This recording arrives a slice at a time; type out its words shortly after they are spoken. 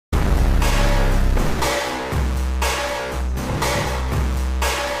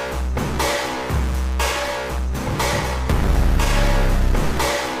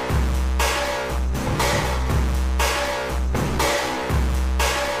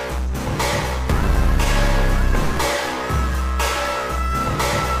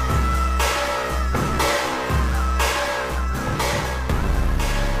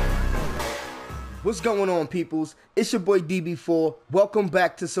What's going on, peoples? It's your boy DB4. Welcome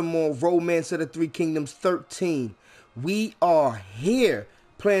back to some more Romance of the Three Kingdoms 13. We are here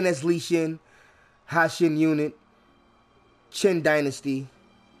playing as Shin, Shin unit, Shin Dynasty,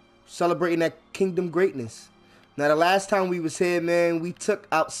 celebrating that kingdom greatness. Now, the last time we was here, man, we took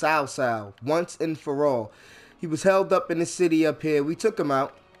out Cao Cao once and for all. He was held up in the city up here. We took him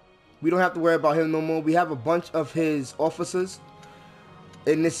out. We don't have to worry about him no more. We have a bunch of his officers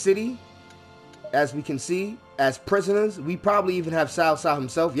in this city, as we can see, as prisoners. We probably even have Cao Cao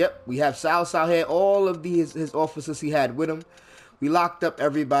himself. Yep, we have Cao Cao here. All of his officers he had with him. We locked up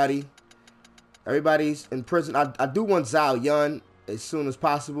everybody. Everybody's in prison. I do want Zhao Yun as soon as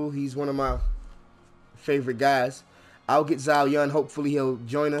possible. He's one of my favorite guys. I'll get Zhao Yun. Hopefully he'll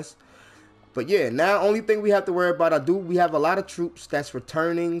join us. But yeah, now only thing we have to worry about, we have a lot of troops that's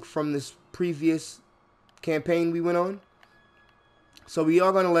returning from this previous campaign we went on. So we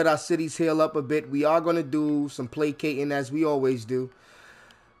are going to let our cities heal up a bit. We are going to do some placating as we always do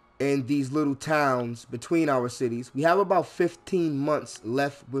in these little towns between our cities. We have about 15 months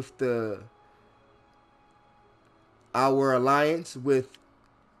left with our alliance with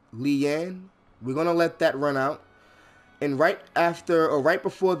Lian. We're going to let that run out. And right after or right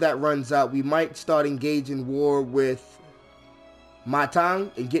before that runs out, we might start engaging war with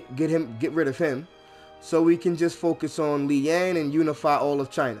Matang and get rid of him. So we can just focus on Lian and unify all of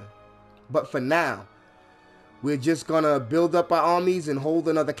China. But for now, we're just going to build up our armies and hold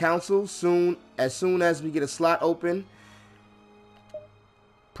another council as soon as we get a slot open.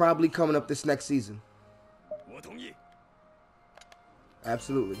 Probably coming up this next season.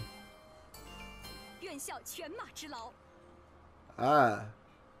 Absolutely.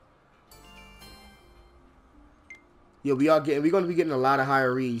 Yeah, we're going to be getting a lot of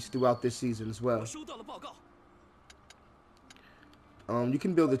hirees throughout this season as well. You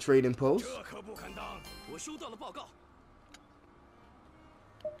can build a trading post.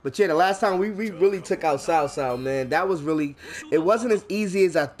 But yeah, the last time we really took out Cao Cao, man, that was really, it wasn't as easy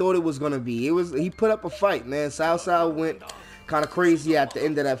as I thought it was going to be. He put up a fight, man. Cao Cao went kind of crazy at the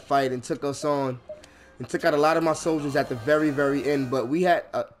end of that fight and took us on and took out a lot of my soldiers at the very, very end. But we had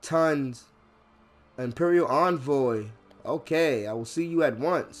tons. Imperial Envoy. Okay, I will see you at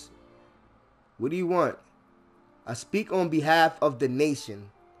once. What do you want? I speak on behalf of the nation.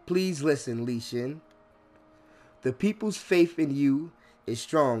 Please listen, Shin. The people's faith in you is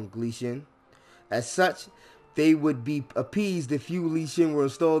strong, Shin. As such, they would be appeased if you, Shin, were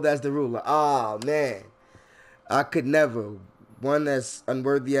installed as the ruler. Ah, man. I could never. One as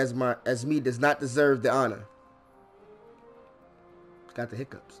unworthy as me does not deserve the honor. Got the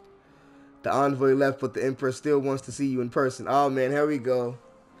hiccups. The envoy left, but the emperor still wants to see you in person. Oh, man, here we go.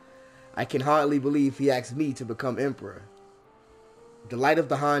 I can hardly believe he asked me to become emperor. The light of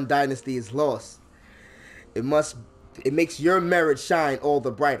the Han Dynasty is lost. It makes your merit shine all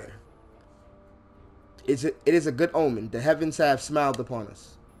the brighter. It is a good omen. The heavens have smiled upon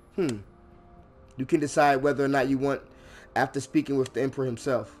us. You can decide whether or not you want after speaking with the emperor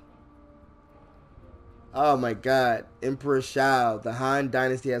himself. Oh my God, Emperor Shao, the Han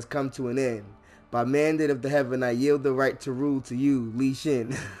Dynasty has come to an end. By mandate of the heaven, I yield the right to rule to you,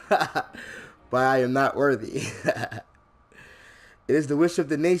 Shin. But I am not worthy. It is the wish of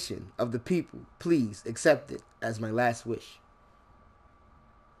the nation, of the people. Please accept it as my last wish.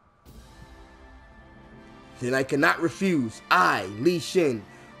 Then I cannot refuse. I, Shin,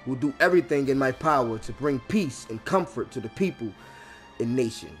 will do everything in my power to bring peace and comfort to the people and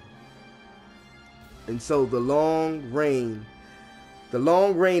nation. And so the long reigning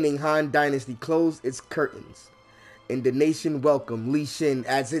Han Dynasty closed its curtains, and the nation welcomed Shin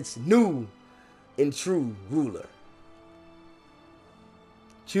as its new and true ruler.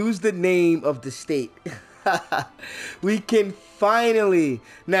 Choose the name of the state. We can finally.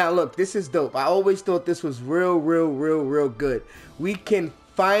 Now look, this is dope. I always thought this was real good. We can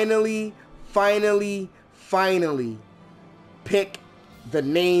finally pick the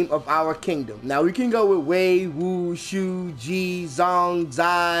name of our kingdom. Now we can go with Wei, Wu, Shu, Ji, Zong,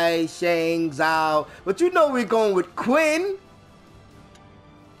 Zai, Shang, Zhao, but you know we're going with Quinn.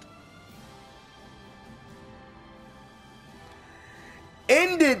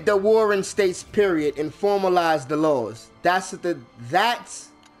 Ended the WarringStatesperiod and formalized the laws. I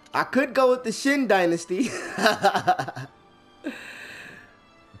could go with the Shin Dynasty.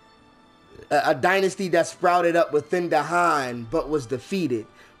 A dynasty that sprouted up within the Han, but was defeated.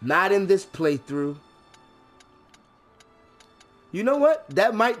 Not in this playthrough. You know what?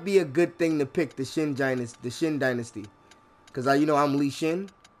 That might be a good thing to pick, the Shin Dynasty. Because I'm Shin.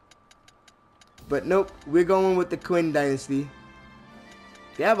 But nope, we're going with the Quinn Dynasty.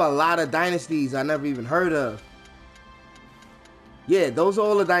 They have a lot of dynasties I never even heard of. Yeah, those are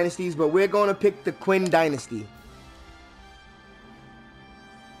all the dynasties, but we're going to pick the Qin dynasty.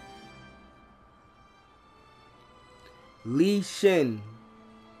 Shin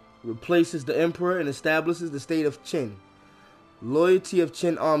replaces the emperor and establishes the state of Qin. Loyalty of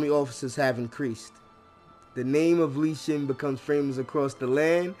Qin army officers have increased. The name of Shin becomes famous across the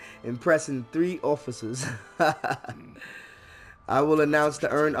land, impressing 3 officers. I will announce the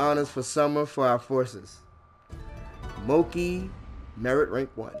earned honors for summer for our forces. Moki, merit rank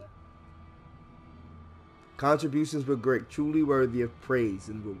 1. Contributions were great, truly worthy of praise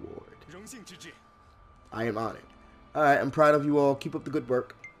and reward. I am honored. Alright, I'm proud of you all. Keep up the good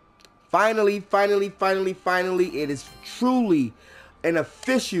work. Finally, it is truly an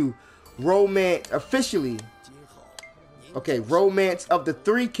official romance, romance of the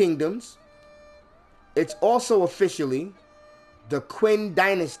 3 kingdoms. It's also officially the Qin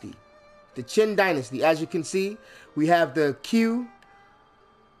dynasty, the Qin dynasty. As you can see, we have the Q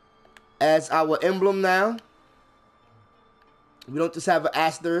as our emblem now. We don't just have an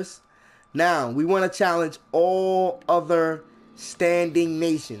asterisk. Now, we want to challenge all other standing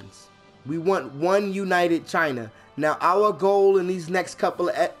nations. We want one united China. Now, our goal in these next couple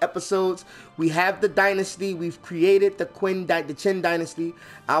of episodes, we have the dynasty. We've created the Qin dynasty.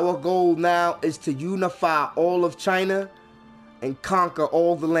 Our goal now is to unify all of China and conquer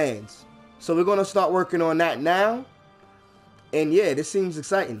all the lands. So we're going to start working on that now. And yeah, this seems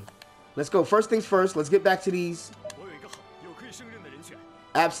exciting. Let's go. First things first, let's get back to these.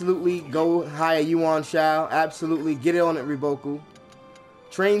 Absolutely, go hire Yuan Shao. Absolutely, get it on it, Riboku.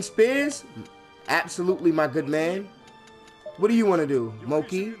 Train spears? Absolutely, my good man. What do you want to do,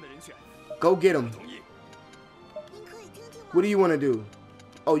 Moki? Go get him. What do you want to do?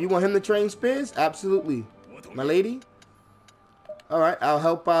 Oh, you want him to train spears? Absolutely, my lady. Alright, I'll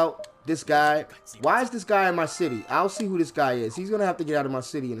help out this guy. Why is this guy in my city? I'll see who this guy is. He's going to have to get out of my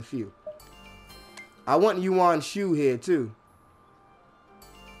city in a few. I want Yuan Shu here, too.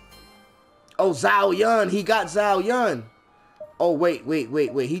 Oh, Zhao Yun. He got Zhao Yun. Oh, wait.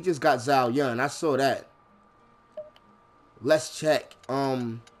 He just got Zhao Yun. I saw that. Let's check.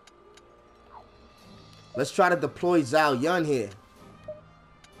 Let's try to deploy Zhao Yun here.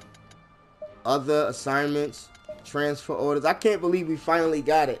 Other assignments. Transfer orders. I can't believe we finally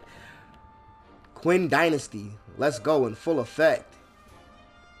got it. Qin Dynasty. Let's go in full effect.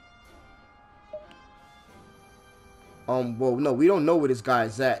 Well, no, we don't know where this guy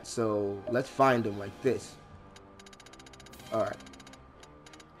is at, so let's find him like this. Alright.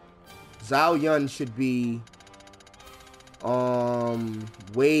 Zhao Yun should be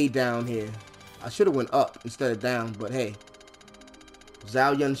way down here. I should have went up instead of down, but hey.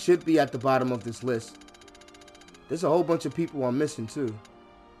 Zhao Yun should be at the bottom of this list. There's a whole bunch of people I'm missing too.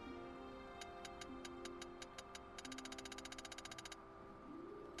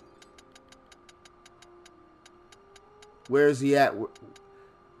 Where is he at?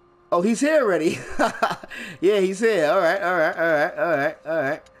 Oh, he's here already. Yeah, he's here. All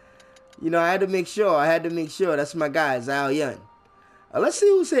right. You know, I had to make sure. That's my guy, Zhao Yun. Let's see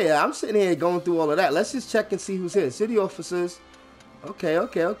who's here. I'm sitting here going through all of that. Let's just check and see who's here. City officers.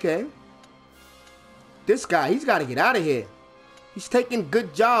 Okay. This guy, he's got to get out of here. He's taking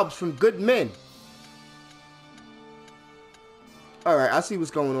good jobs from good men. Alright, I see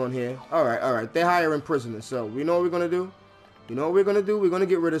what's going on here. Alright. They're hiring prisoners. So, we know what we're going to do? We're going to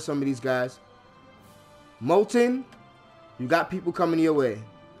get rid of some of these guys. Molten, you got people coming your way.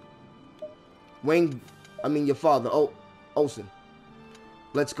 Your father. Oh, Olsen.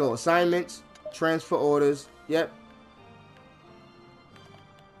 Let's go. Assignments, transfer orders. Yep.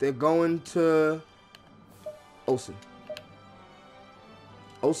 They're going to Olsen.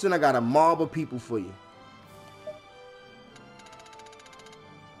 Olsen, I got a mob of people for you.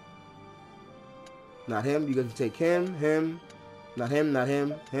 Not him. You got to take him. Not him. Not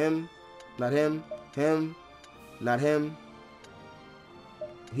him. Not him.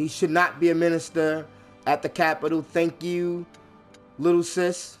 He should not be a minister at the capital. Thank you, little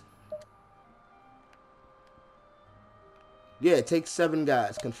sis. Yeah, it takes 7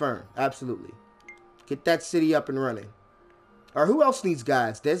 guys. Confirmed. Absolutely. Get that city up and running. Or who else needs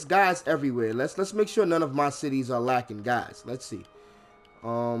guys? There's guys everywhere. Let's make sure none of my cities are lacking guys. Let's see.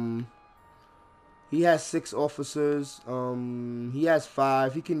 He has 6 officers. He has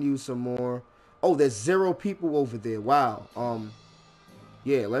 5. He can use some more. Oh, there's 0 people over there. Wow.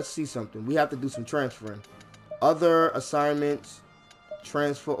 Yeah, let's see something. We have to do some transferring. Other assignments,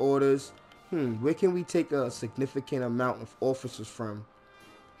 transfer orders. Where can we take a significant amount of officers from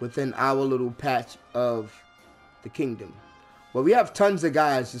within our little patch of the kingdom? But we have tons of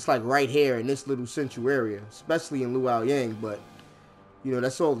guys just like right here in this little central area, especially in Luoyang. But you know,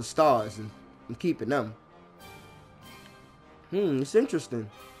 that's all the stars, and I'm keeping them. It's interesting.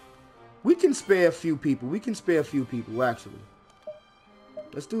 We can spare a few people. We can spare a few people, actually.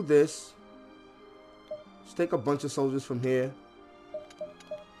 Let's do this. Let's take a bunch of soldiers from here.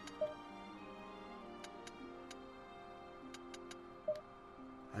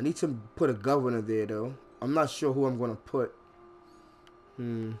 I need to put a governor there, though. I'm not sure who I'm going to put.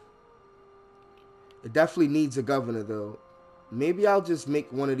 It definitely needs a governor, though. Maybe I'll just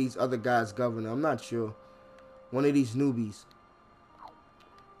make one of these other guys governor. I'm not sure. One of these newbies.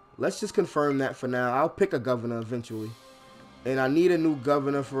 Let's just confirm that for now. I'll pick a governor eventually. And I need a new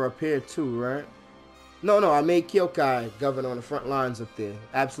governor for up here, too, right? No, I made Kyokai governor on the front lines up there.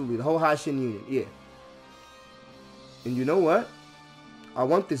 Absolutely. The whole Haishin unit, yeah. And you know what? I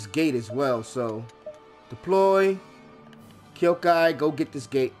want this gate as well, so deploy. Kyokai, go get this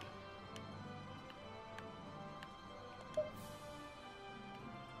gate.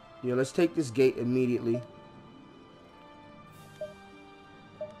 Yeah, let's take this gate immediately.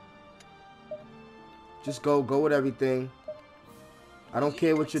 Just go with everything. I don't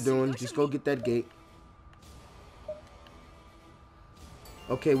care what you're doing. Just go get that gate.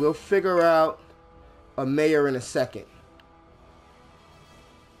 Okay, we'll figure out a mayor in a second.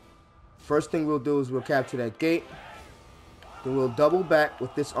 First thing we'll do is we'll capture that gate. Then we'll double back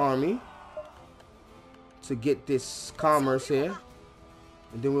with this army to get this commerce here.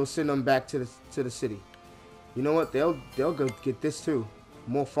 And then we'll send them back to the city. You know what? They'll go get this too.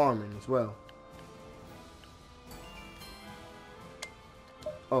 More farming as well.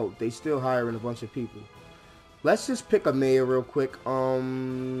 Oh, they still hiring a bunch of people. Let's just pick a mayor real quick.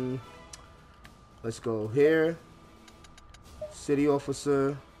 Let's go here. City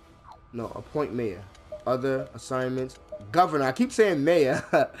officer. No, appoint mayor. Other assignments. Governor. I keep saying mayor.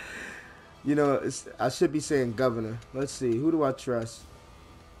 You know, I should be saying governor. Let's see. Who do I trust?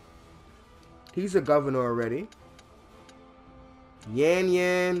 He's a governor already.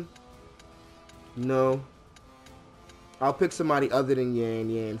 Yan. No. I'll pick somebody other than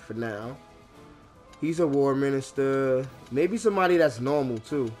Yan for now. He's a war minister. Maybe somebody that's normal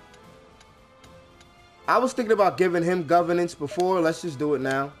too. I was thinking about giving him governance before. Let's just do it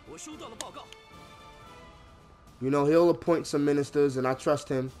now. You know, he'll appoint some ministers, and I trust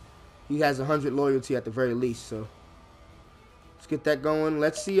him. He has 100 loyalty at the very least, so let's get that going.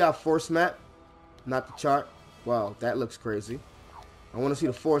 Let's see our force map, not the chart. Wow, that looks crazy. I want to see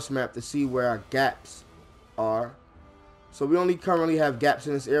the force map to see where our gaps are. So we only currently have gaps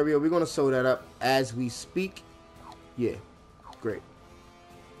in this area. We're going to sew that up as we speak. Yeah, great.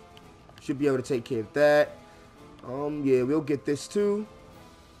 Should be able to take care of that. Yeah, we'll get this too.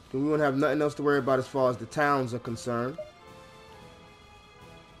 Then we won't have nothing else to worry about as far as the towns are concerned.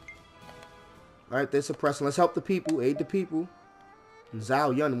 Alright, they're suppressing. Let's help the people. Aid the people. And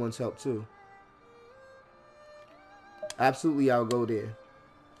Zhao Yun wants help too. Absolutely, I'll go there.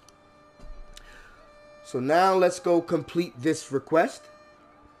 So now let's go complete this request.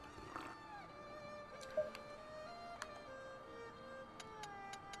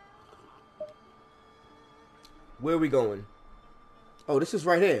 Where are we going? Oh, this is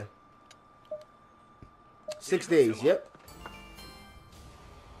right here. 6 days, yep.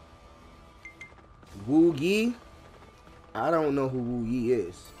 Wu Yi? I don't know who Wu Yi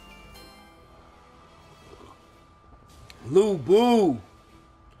is. Lu Bu!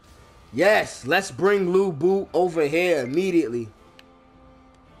 Yes, let's bring Lu Bu over here immediately.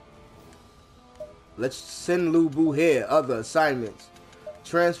 Let's send Lu Bu here. Other assignments.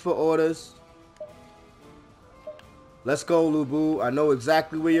 Transfer orders. Let's go, Lu Bu. I know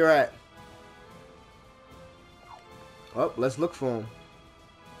exactly where you're at. Oh, let's look for him.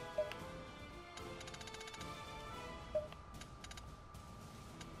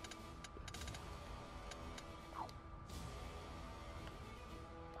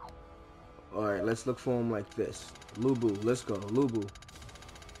 Alright, let's look for him like this. Lu Bu, let's go. Lu Bu.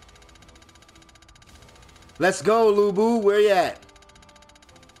 Let's go, Lu Bu. Where you at?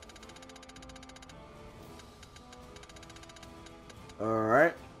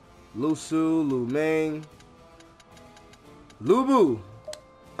 Alright. Lu Su, Lu Meng. Lu Bu.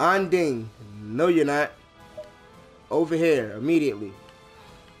 Anding. No, you're not. Over here, immediately.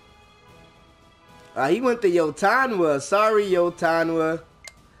 He went to Yotanwa. Sorry, Yotanwa.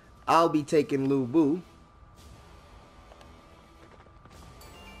 I'll be taking Lu Bu.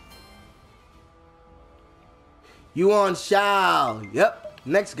 You on Shao. Yep.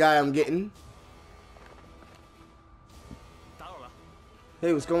 Next guy I'm getting.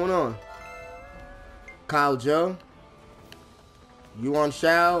 Hey, what's going on? Kyle Joe. You on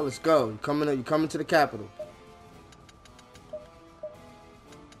Shao? Let's go. You coming to the capital.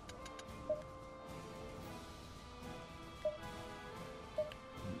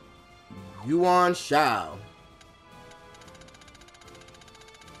 You on Shao?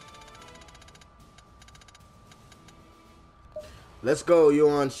 Let's go. You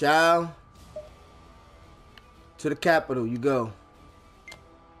on Shao? To the capital. You go.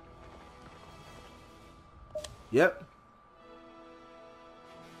 Yep.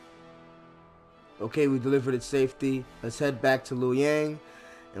 Okay, we delivered it safety. Let's head back to Luoyang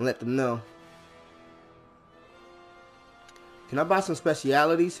and let them know. Can I buy some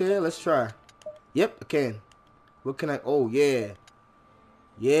specialities here? Let's try. Yep, I can. What can I? Oh, yeah.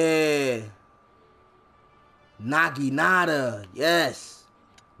 Yeah. Naginata. Yes.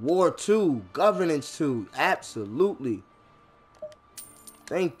 War 2. Governance 2. Absolutely.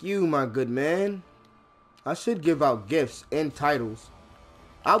 Thank you, my good man. I should give out gifts and titles.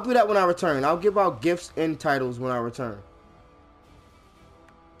 I'll do that when I return. I'll give out gifts and titles when I return.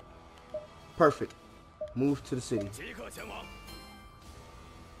 Perfect. Move to the city.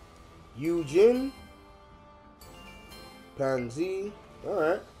 Eugene. Panzi.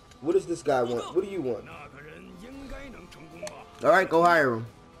 Alright. What does this guy want? What do you want? Alright, go hire him.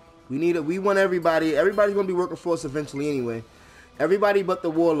 We want everybody. Everybody's gonna be working for us eventually anyway. Everybody but the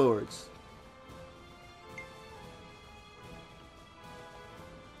warlords.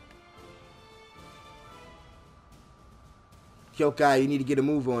 Kyokai, you need to get a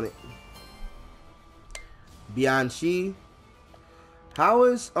move on it. Bianchi. How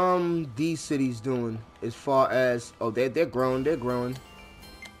is these cities doing as far as they're growing, they're growing.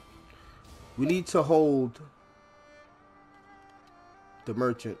 We need to hold the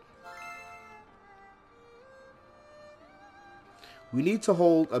merchant. We need to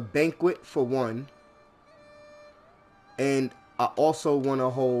hold a banquet for one. And I also want to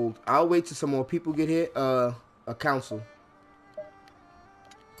hold, I'll wait till some more people get here, a council.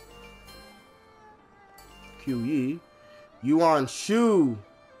 QE. Yuan Shu.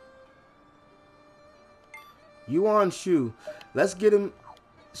 Yuan Shu. Let's get him.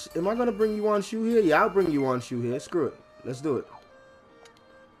 Am I going to bring Yuan Shu here? Yeah, I'll bring Yuan Shu here. Screw it. Let's do it.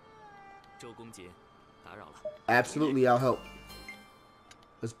 Absolutely, I'll help.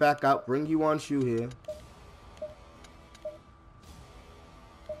 Let's back out. Bring Yuan Shu here.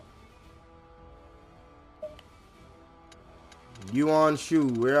 Yuan Shu,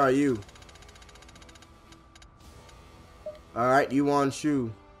 where are you? Alright, Yuan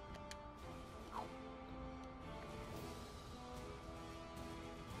Shu.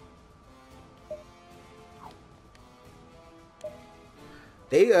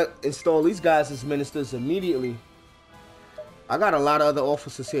 They install these guys as ministers immediately. I got a lot of other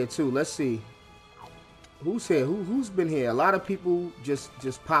officers here too. Let's see. Who's here? Who's been here? A lot of people just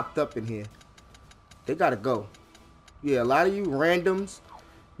popped up in here. They gotta go. Yeah, a lot of you randoms.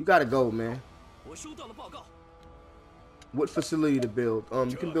 You gotta go, man. What facility to build?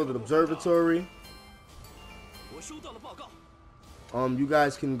 You can build an observatory. You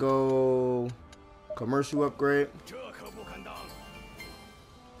guys can go commercial upgrade.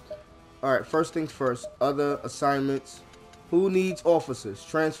 Alright, first things first. Other assignments. Who needs officers?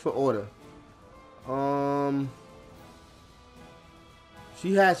 Transfer order.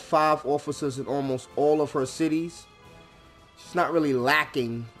 She has 5 officers in almost all of her cities. She's not really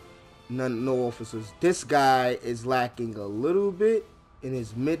lacking no officers. This guy is lacking a little bit in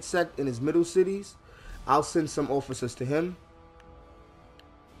his middle cities. I'll send some officers to him.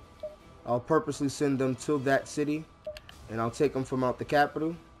 I'll purposely send them to that city, and I'll take them from out the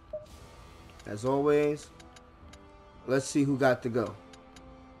capital. As always, let's see who got to go.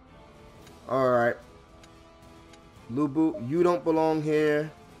 All right, Lubu, you don't belong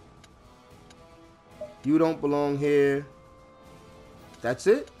here. You don't belong here. That's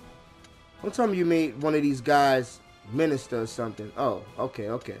it? Don't tell me you made one of these guys minister or something. Oh, okay,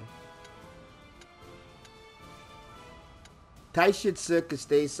 okay. Taishitsu could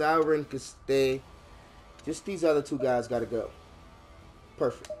stay, Sovereign could stay. Just these other 2 guys gotta go.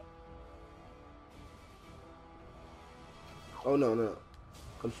 Perfect. Oh, no.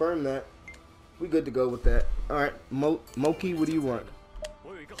 Confirm that. We good to go with that. Alright, Moki, what do you want?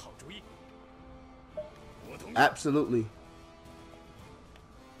 Absolutely.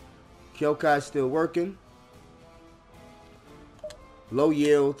 Kyokai's still working. Low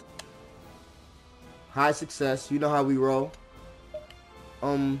yield. High success. You know how we roll.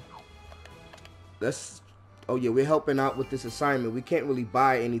 Let's... Oh, yeah, we're helping out with this assignment. We can't really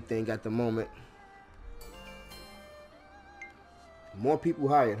buy anything at the moment. More people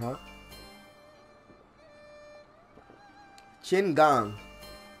hired, huh? Shin Gang.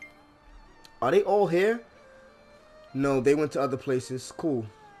 Are they all here? No, they went to other places. Cool.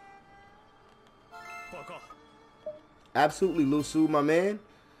 Absolutely, Lusu, my man.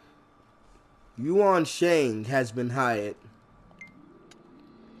 Yuan Shang has been hired.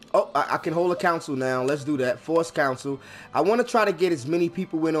 Oh, I can hold a council now. Let's do that. Force council. I want to try to get as many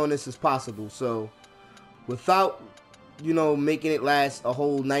people in on this as possible. So, without, you know, making it last a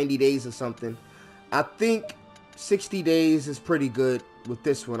whole 90 days or something, I think 60 days is pretty good with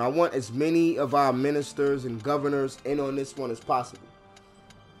this one. I want as many of our ministers and governors in on this one as possible.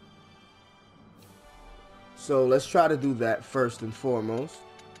 So, let's try to do that first and foremost.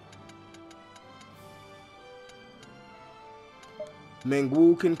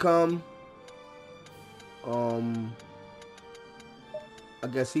 Mengwu can come. I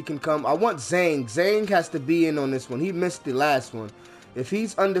guess he can come. I want Zhang. Zhang has to be in on this one. He missed the last one. If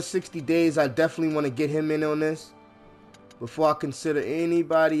he's under 60 days, I definitely want to get him in on this before I consider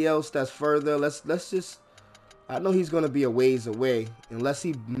anybody else that's further. Let's just, I know he's going to be a ways away unless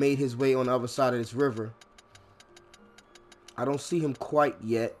he made his way on the other side of this river. I don't see him quite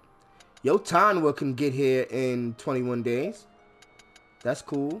yet. Yo Tanwa can get here in 21 days. That's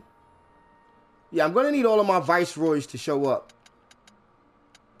cool. Yeah, I'm going to need all of my viceroys to show up.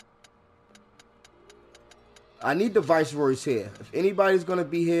 I need the viceroys here. If anybody's going to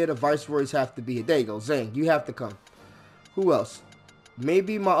be here, the viceroys have to be here. There you go, Zhang. You have to come. Who else?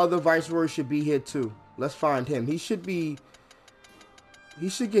 Maybe my other viceroy should be here too. Let's find him. He should get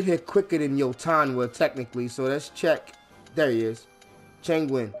here quicker than Yo Tanwa, technically. So let's check. There he is.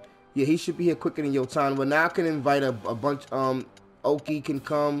 Chengwen. Yeah, he should be here quicker than Yo Tanwa. Now I can invite a bunch. Oki can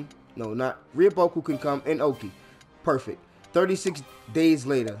come. No, not Ryoboku can come and Oki. Perfect. 36 days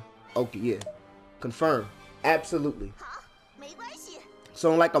later. Oki, yeah. Confirm. Absolutely.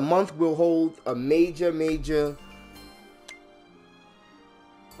 So in like a month we'll hold a major.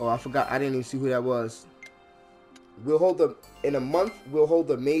 Oh, I forgot. I didn't even see who that was. We'll hold in a month we'll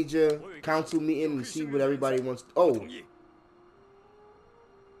hold a major council meeting and see what everybody wants. Oh,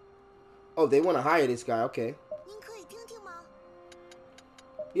 they want to hire this guy. Okay.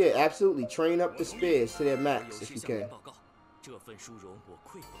 Yeah, absolutely. Train up the spears to their max if you can.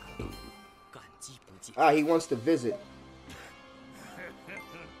 Ah, he wants to visit.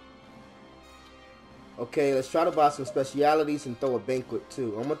 Okay, let's try to buy some specialities and throw a banquet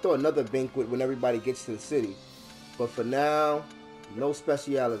too. I'm gonna throw another banquet when everybody gets to the city. But for now, no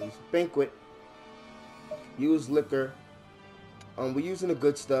specialities. Banquet. Use liquor. We're using the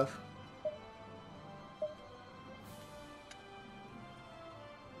good stuff.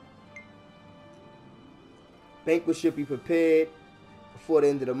 Banquet should be prepared before the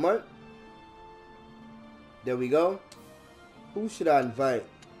end of the month. There we go. Who should I invite?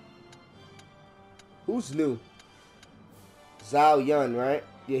 Who's new? Zhao Yun, right?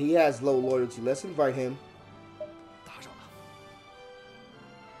 Yeah, he has low loyalty. Let's invite him.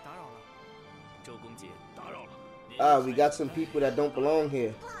 Ah, we got some people that don't belong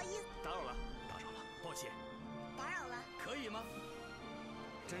here.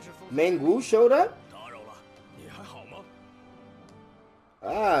 Mengwu showed up?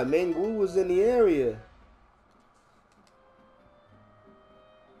 Ah, Mengwu was in the area.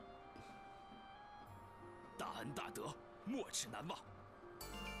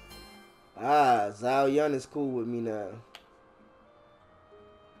 Ah, Zhao Yun is cool with me now.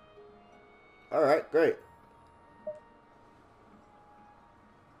 Alright, great.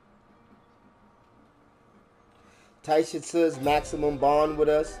 Taishitsu's maximum bond with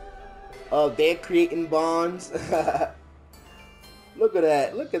us. Oh, they're creating bonds. Look at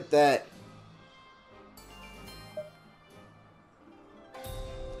that. Look at that.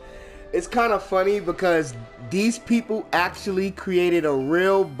 It's kind of funny because these people actually created a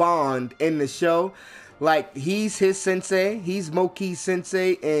real bond in the show. Like, he's his sensei. He's Moki's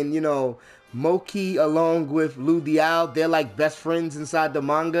sensei. And, you know, Moki along with Lu Diao, they're like best friends inside the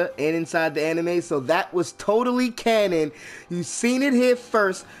manga and inside the anime. So that was totally canon. You've seen it here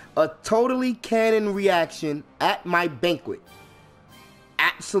first. A totally canon reaction at my banquet.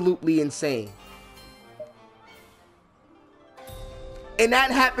 Absolutely insane. And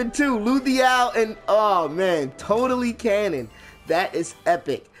that happened too. Lu Diao and, oh man, totally canon. That is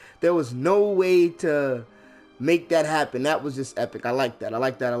epic. There was no way to make that happen. That was just epic. I like that. I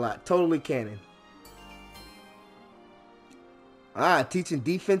like that a lot. Totally canon. Ah, teaching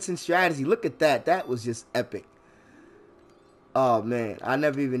defense and strategy. Look at that. That was just epic. Oh man, I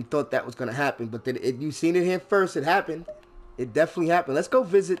never even thought that was gonna happen. But you seen it here first. It happened. It definitely happened. Let's go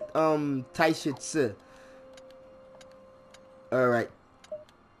visit Taishitsu. All right.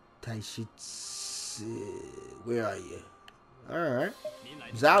 Taishitsu, where are you? Alright.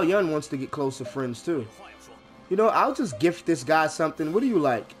 Zhao Yun wants to get closer friends too. You know, I'll just gift this guy something. What do you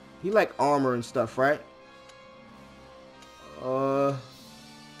like? He like armor and stuff, right?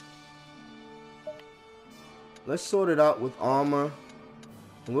 Let's sort it out with armor.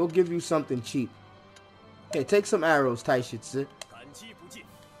 And we'll give you something cheap. Hey, take some arrows, Taishitsu.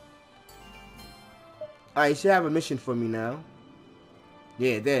 Alright, you should have a mission for me now.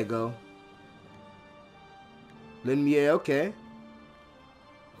 Yeah, there you go. Linmie, okay.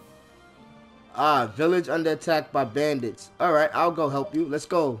 Ah, village under attack by bandits. Alright, I'll go help you. Let's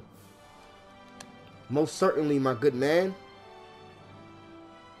go. Most certainly, my good man.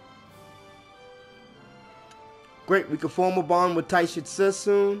 Great, we can form a bond with Taishitsu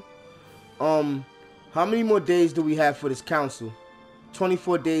soon. How many more days do we have for this council?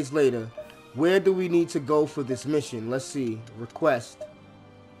 24 days later. Where do we need to go for this mission? Let's see. Request.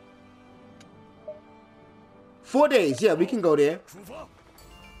 4 days. Yeah, we can go there.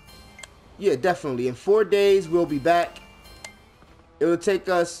 Yeah, definitely. In 4 days, we'll be back. It will take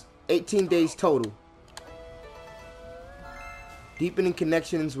us 18 days total. Deepening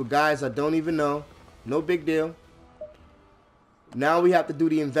connections with guys I don't even know. No big deal. Now we have to do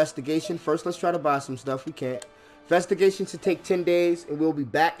the investigation. First, let's try to buy some stuff. We can't. Investigation should take 10 days, and we'll be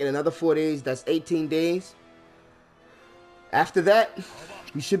back in another 4 days. That's 18 days. After that,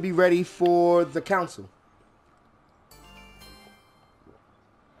 we should be ready for the council.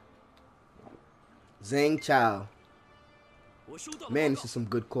 Zhang Chao. Man, this is some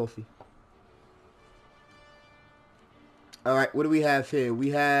good coffee. Alright, what do we have here? We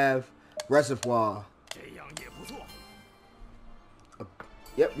have reservoir.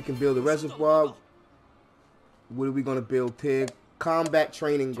 Yep, we can build a reservoir. What are we going to build, Pig? Combat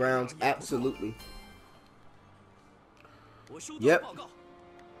training grounds. Absolutely. Yep.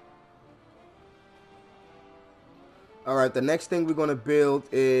 Alright, the next thing we're going to build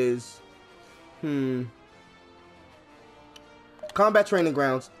is... Combat training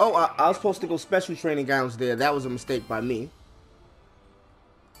grounds. Oh, I was supposed to go special training grounds there. That was a mistake by me.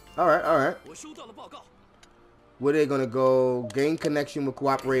 Alright, alright. Where they gonna go? Gain connection with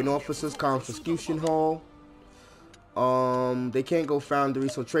cooperating officers. Confiscation hall. They can't go foundry,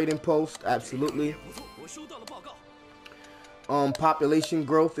 so trading post. Absolutely. Population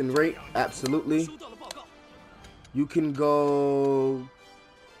growth and rate. Absolutely. You can go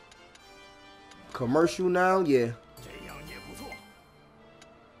commercial now. Yeah.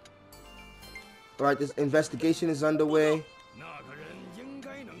 Alright, this investigation is underway.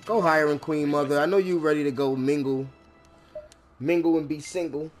 Go hiring Queen Mother. I know you ready to go mingle. Mingle and be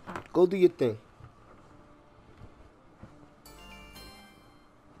single. Go do your thing.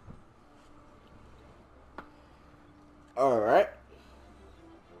 Alright.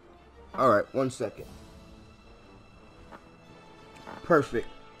 Alright, 1 second. Perfect.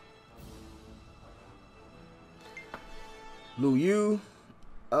 Lu Yu.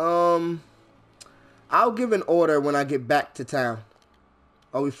 I'll give an order when I get back to town.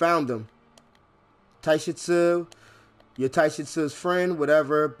 Oh, we found them. Taishitsu, your Taishitsu's friend,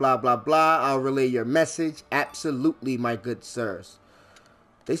 whatever, blah, blah, blah. I'll relay your message. Absolutely, my good sirs.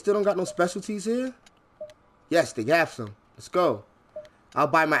 They still don't got no specialties here? Yes, they have some. Let's go. I'll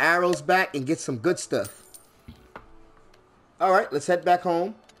buy my arrows back and get some good stuff. Alright, let's head back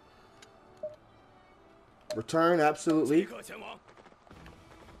home. Return, absolutely.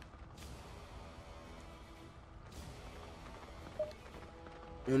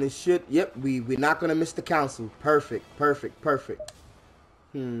 And it should, yep, we're not going to miss the council. Perfect, perfect, perfect.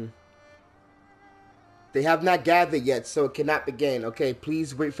 They have not gathered yet, so it cannot begin. Okay,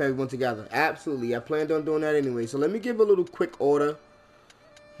 please wait for everyone to gather. Absolutely, I planned on doing that anyway. So let me give a little quick order.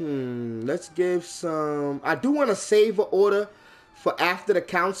 Let's give some... I do want to save an order for after the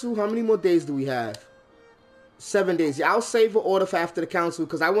council. How many more days do we have? 7 days. Yeah, I'll save an order for after the council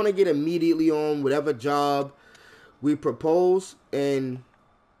because I want to get immediately on whatever job we propose. And...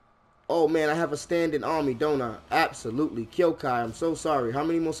 oh, man, I have a standing army, don't I? Absolutely. Kyokai, I'm so sorry. How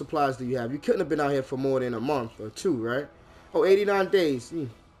many more supplies do you have? You couldn't have been out here for more than a month or 2, right? Oh, 89 days.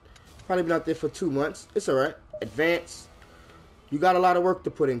 Probably been out there for 2 months. It's all right. Advance. You got a lot of work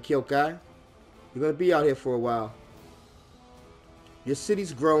to put in, Kyokai. You're going to be out here for a while. Your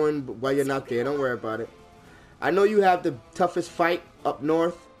city's growing while you're not there. Don't worry about it. I know you have the toughest fight up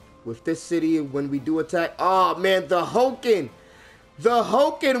north with this city when we do attack. Oh, man, the Hoken. The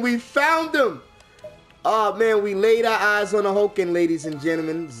Hoken, we found him. Oh, man, we laid our eyes on the Hoken, ladies and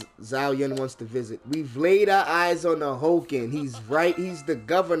gentlemen. Zhao Yun wants to visit. We've laid our eyes on the Hoken. He's right. He's the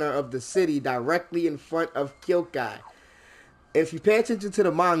governor of the city directly in front of Kyokai. If you pay attention to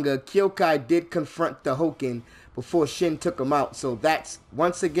the manga, Kyokai did confront the Hoken, before Shin took him out. So that's,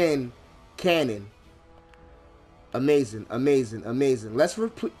 once again, canon. Amazing, amazing, amazing.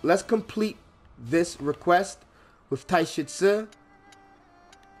 Let's complete this request with Taishitsu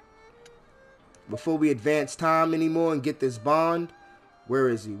before we advance time anymore and get this bond. Where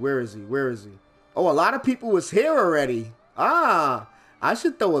is he? Where is he? Where is he? Oh, a lot of people was here already. Ah, I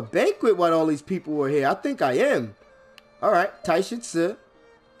should throw a banquet while all these people were here. I think I am. All right, Taishitsu.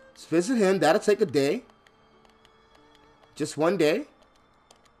 Let's visit him. That'll take a day. Just one day.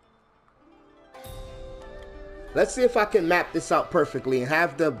 Let's see if I can map this out perfectly and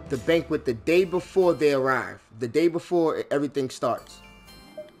have the banquet the day before they arrive. The day before everything starts.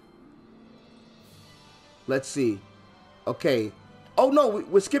 Let's see. Okay. Oh, no,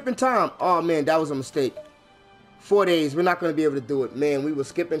 we're skipping time. Oh, man, that was a mistake. 4 days. We're not going to be able to do it. Man, we were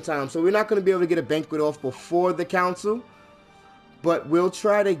skipping time. So we're not going to be able to get a banquet off before the council. But we'll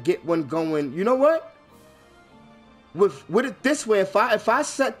try to get one going. You know what? With it this way, if I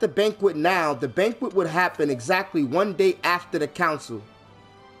set the banquet now, the banquet would happen exactly 1 day after the council.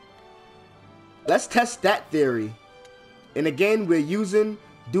 Let's test that theory. And again, we're using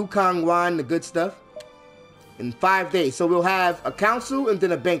Dukang wine, the good stuff, in 5 days. So we'll have a council and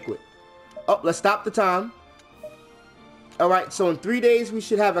then a banquet. Oh, let's stop the time. All right, so in 3 days, we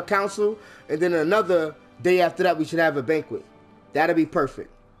should have a council. And then another day after that, we should have a banquet. That'll be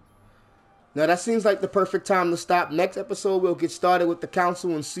perfect. Now, that seems like the perfect time to stop. Next episode, we'll get started with the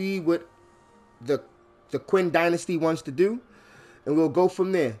council and see what the Quinn Dynasty wants to do. And we'll go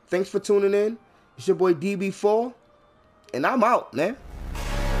from there. Thanks for tuning in. It's your boy DB4. And I'm out, man.